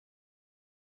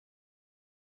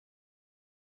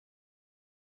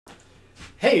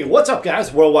Hey, what's up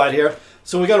guys? Worldwide here.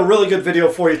 So we got a really good video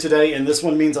for you today, and this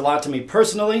one means a lot to me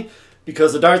personally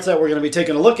because the darts that we're going to be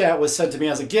taking a look at was sent to me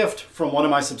as a gift from one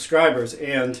of my subscribers,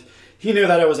 and he knew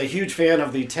that I was a huge fan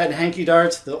of the Ted Hankey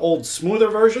darts, the old smoother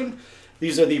version.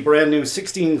 These are the brand new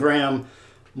 16 gram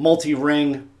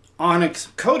multi-ring onyx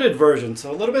coated version,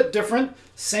 so a little bit different,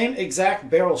 same exact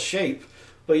barrel shape.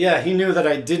 But yeah, he knew that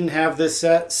I didn't have this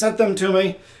set, sent them to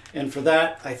me, and for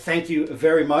that, I thank you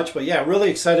very much. But yeah, really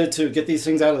excited to get these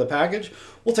things out of the package.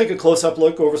 We'll take a close-up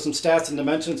look over some stats and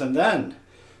dimensions, and then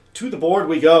to the board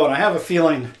we go. And I have a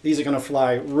feeling these are going to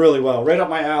fly really well. Right up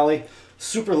my alley,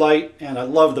 super light, and I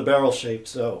love the barrel shape.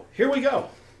 So here we go.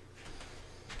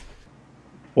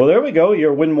 Well, there we go.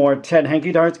 Your Winmau Ted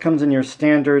Hankey darts comes in your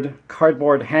standard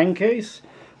cardboard hang case.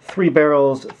 3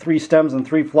 barrels, 3 stems, and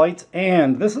 3 flights.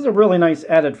 And this is a really nice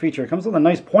added feature. It comes with a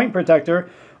nice point protector,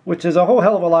 which is a whole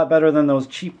hell of a lot better than those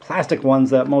cheap plastic ones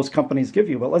that most companies give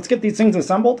you. But let's get these things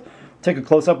assembled, take a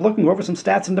close-up look, and go over some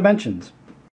stats and dimensions.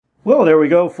 Well, there we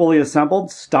go, fully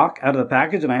assembled, stock out of the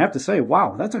package, and I have to say,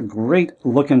 wow, that's a great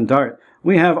looking dart.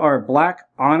 We have our black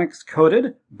onyx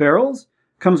coated barrels,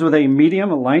 comes with a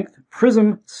medium length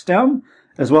prism stem,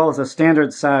 as well as a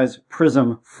standard size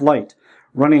prism flight.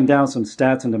 Running down some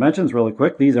stats and dimensions really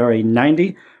quick, these are a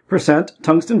 90%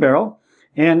 tungsten barrel,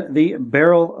 and the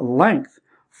barrel length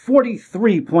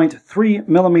 43.3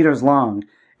 millimeters long,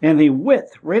 and the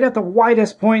width right at the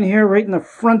widest point here, right in the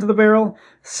front of the barrel,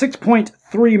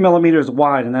 6.3 millimeters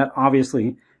wide, and that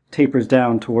obviously tapers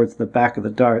down towards the back of the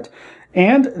dart.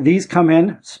 And these come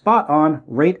in spot on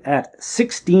right at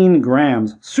 16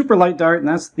 grams. Super light dart, and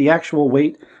that's the actual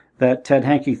weight that Ted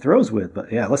Hankey throws with.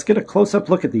 But yeah, let's get a close-up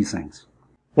look at these things.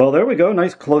 Well, there we go.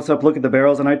 Nice close-up look at the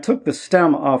barrels, and I took the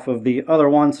stem off of the other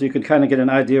one so you could kind of get an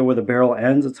idea where the barrel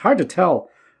ends. It's hard to tell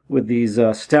with these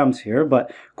stems here,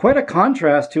 but quite a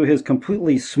contrast to his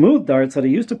completely smooth darts that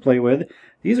he used to play with.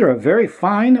 These are a very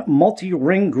fine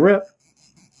multi-ring grip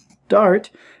dart,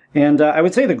 and I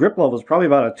would say the grip level is probably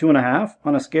about a 2.5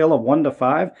 on a scale of 1 to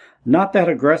 5. Not that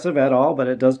aggressive at all, but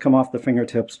it does come off the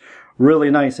fingertips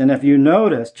really nice. And if you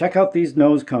notice, check out these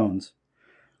nose cones.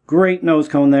 Great nose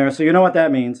cone there, so you know what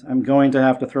that means. I'm going to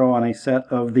have to throw on a set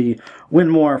of the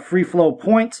Winmau free flow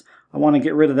points. I want to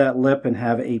get rid of that lip and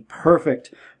have a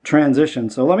perfect transition.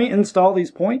 So let me install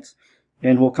these points,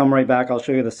 and we'll come right back. I'll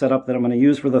show you the setup that I'm going to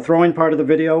use for the throwing part of the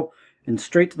video, and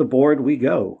straight to the board we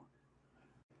go.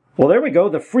 Well, there we go.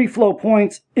 The free flow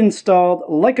points installed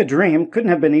like a dream. Couldn't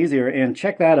have been easier, and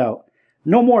check that out.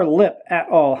 No more lip at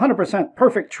all. 100%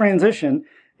 perfect transition.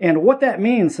 And what that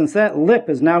means, since that lip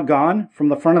is now gone from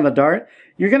the front of the dart,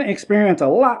 you're going to experience a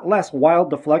lot less wild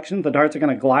deflection. The darts are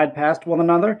going to glide past one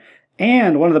another.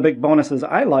 And one of the big bonuses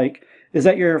I like is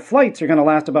that your flights are going to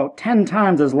last about 10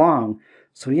 times as long.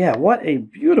 So yeah, what a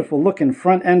beautiful looking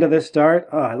front end of this dart.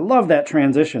 Oh, I love that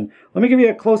transition. Let me give you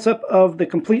a close-up of the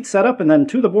complete setup, and then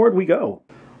to the board we go.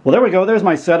 Well, there we go. There's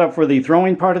my setup for the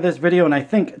throwing part of this video, and I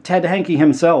think Ted Hankey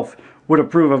himself would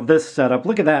approve of this setup.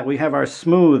 Look at that. We have our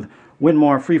smooth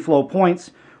Winmau free flow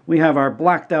points. We have our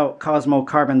blacked out Cosmo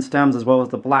carbon stems, as well as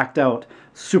the blacked out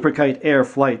Super Kite Air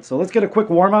flight. So let's get a quick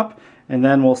warm up, and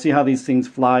then we'll see how these things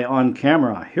fly on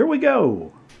camera. Here we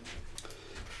go.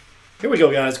 Here we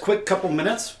go, guys. Quick couple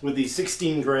minutes with the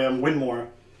 16 gram Winmau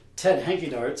Ted Hankey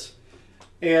darts.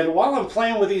 And while I'm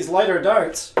playing with these lighter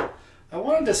darts, I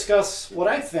want to discuss what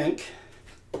I think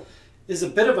is a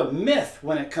bit of a myth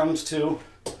when it comes to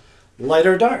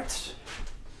lighter darts.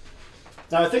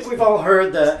 Now, I think we've all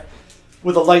heard that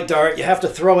with a light dart, you have to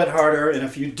throw it harder, and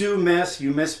if you do miss,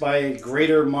 you miss by a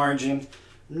greater margin.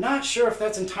 Not sure if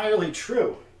that's entirely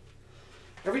true.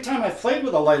 Every time I've played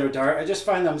with a lighter dart, I just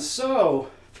find them so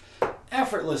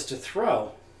effortless to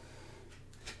throw.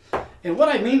 And what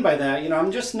I mean by that,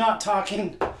 I'm just not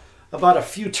talking about a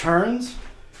few turns,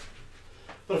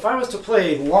 but if I was to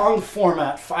play a long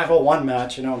format 501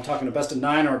 match, I'm talking a best of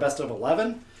 9 or a best of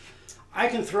 11, I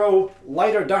can throw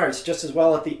lighter darts just as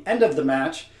well at the end of the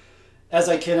match as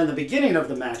I can in the beginning of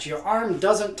the match. Your arm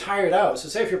doesn't tire it out. So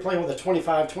say if you're playing with a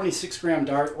 25, 26 gram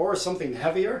dart or something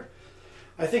heavier,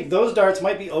 I think those darts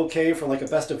might be okay for like a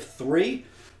best of 3.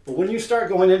 But when you start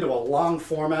going into a long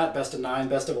format, best of 9,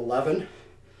 best of 11,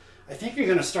 I think you're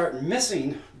going to start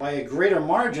missing by a greater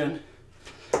margin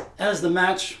as the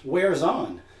match wears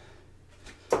on.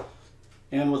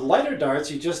 And with lighter darts,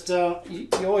 you just you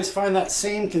always find that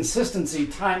same consistency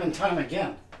time and time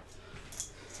again.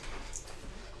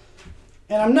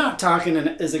 And I'm not talking an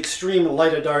as extreme a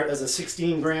lighter dart as a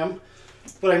 16 gram,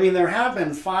 but I mean there have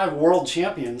been 5 world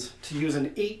champions to use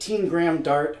an 18 gram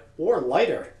dart or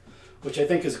lighter, which I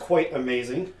think is quite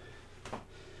amazing.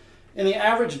 And the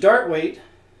average dart weight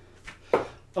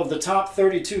of the top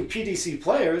 32 PDC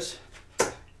players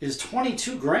is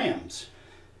 22 grams.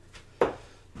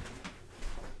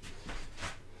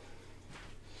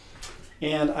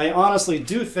 And I honestly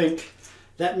do think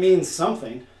that means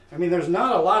something. I mean, there's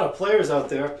not a lot of players out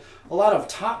there, a lot of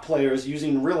top players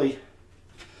using really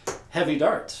heavy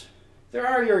darts. There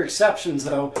are your exceptions,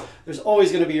 though. There's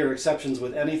always going to be your exceptions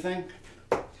with anything.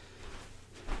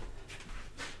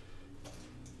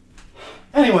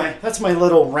 Anyway, that's my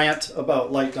little rant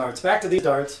about light darts. Back to these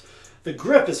darts. The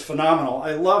grip is phenomenal.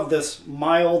 I love this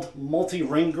mild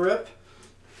multi-ring grip.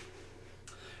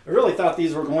 I really thought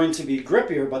these were going to be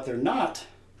grippier, but they're not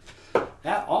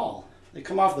at all. They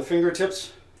come off the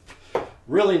fingertips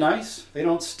really nice. They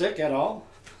don't stick at all.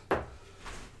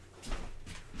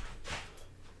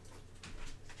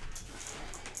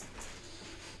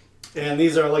 And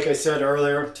these are, like I said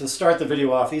earlier, to start the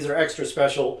video off, these are extra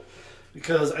special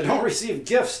because I don't receive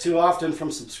gifts too often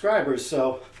from subscribers,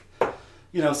 so,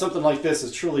 you know, something like this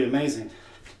is truly amazing.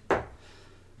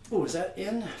 Oh, is that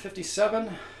in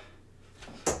 57?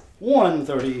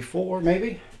 134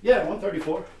 maybe? Yeah,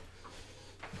 134.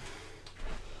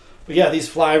 But yeah, these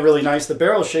fly really nice. The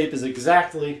barrel shape is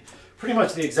exactly, pretty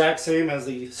much the exact same as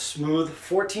the smooth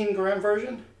 14 gram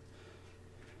version.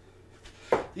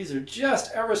 These are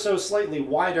just ever so slightly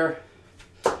wider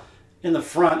in the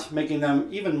front, making them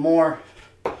even more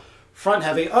front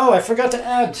heavy. Oh, I forgot to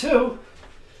add too,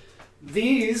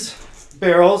 these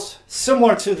barrels,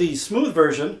 similar to the smooth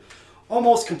version,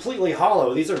 almost completely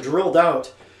hollow. These are drilled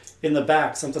out in the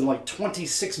back, something like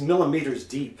 26 millimeters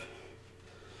deep,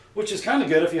 which is kind of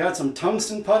good. If you had some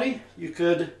tungsten putty, you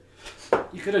could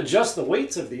adjust the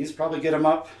weights of these, probably get them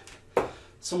up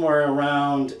somewhere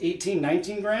around 18,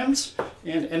 19 grams,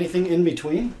 and anything in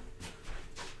between.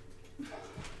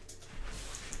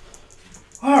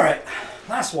 All right,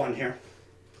 last one here.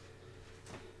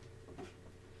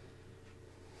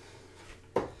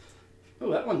 Oh,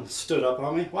 that one stood up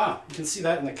on me. Wow, you can see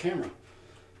that in the camera.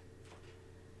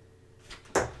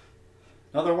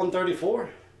 Another 134?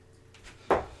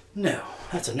 No,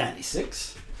 that's a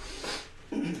 96.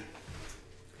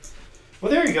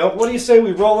 Well, there you go. What do you say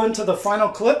we roll into the final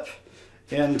clip?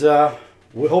 And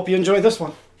we hope you enjoy this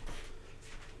one.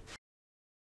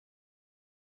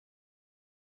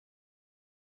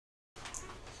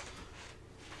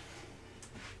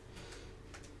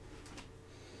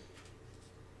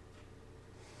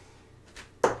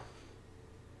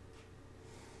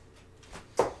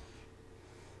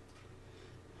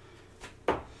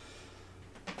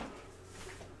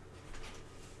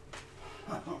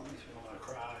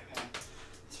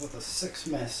 With a 6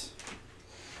 miss.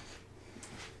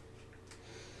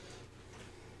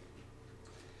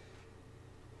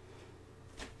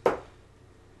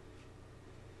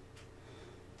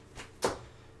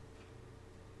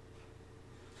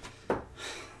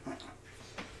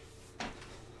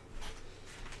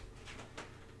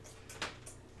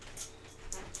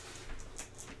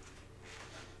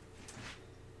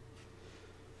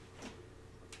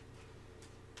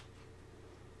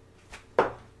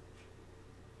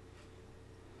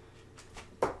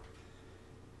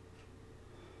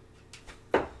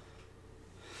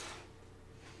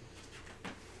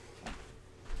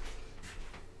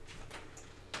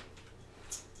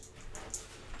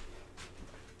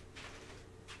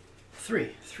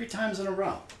 Three times in a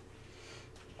row.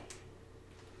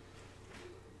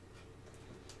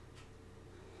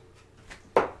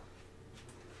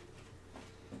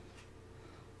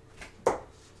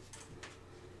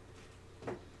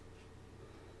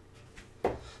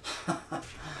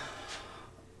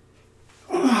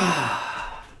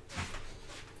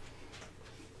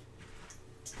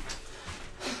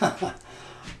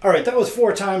 All right, that was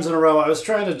 4 times in a row. I was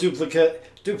trying to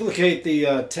duplicate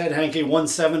the Ted Hankey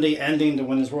 170 ending to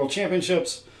win his World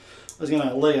Championships. I was going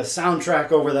to lay a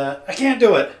soundtrack over that. I can't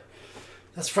do it.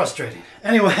 That's frustrating.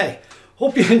 Anyway,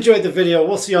 hope you enjoyed the video.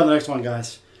 We'll see you on the next one,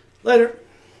 guys. Later.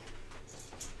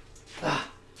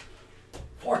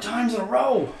 4 times in a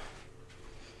row.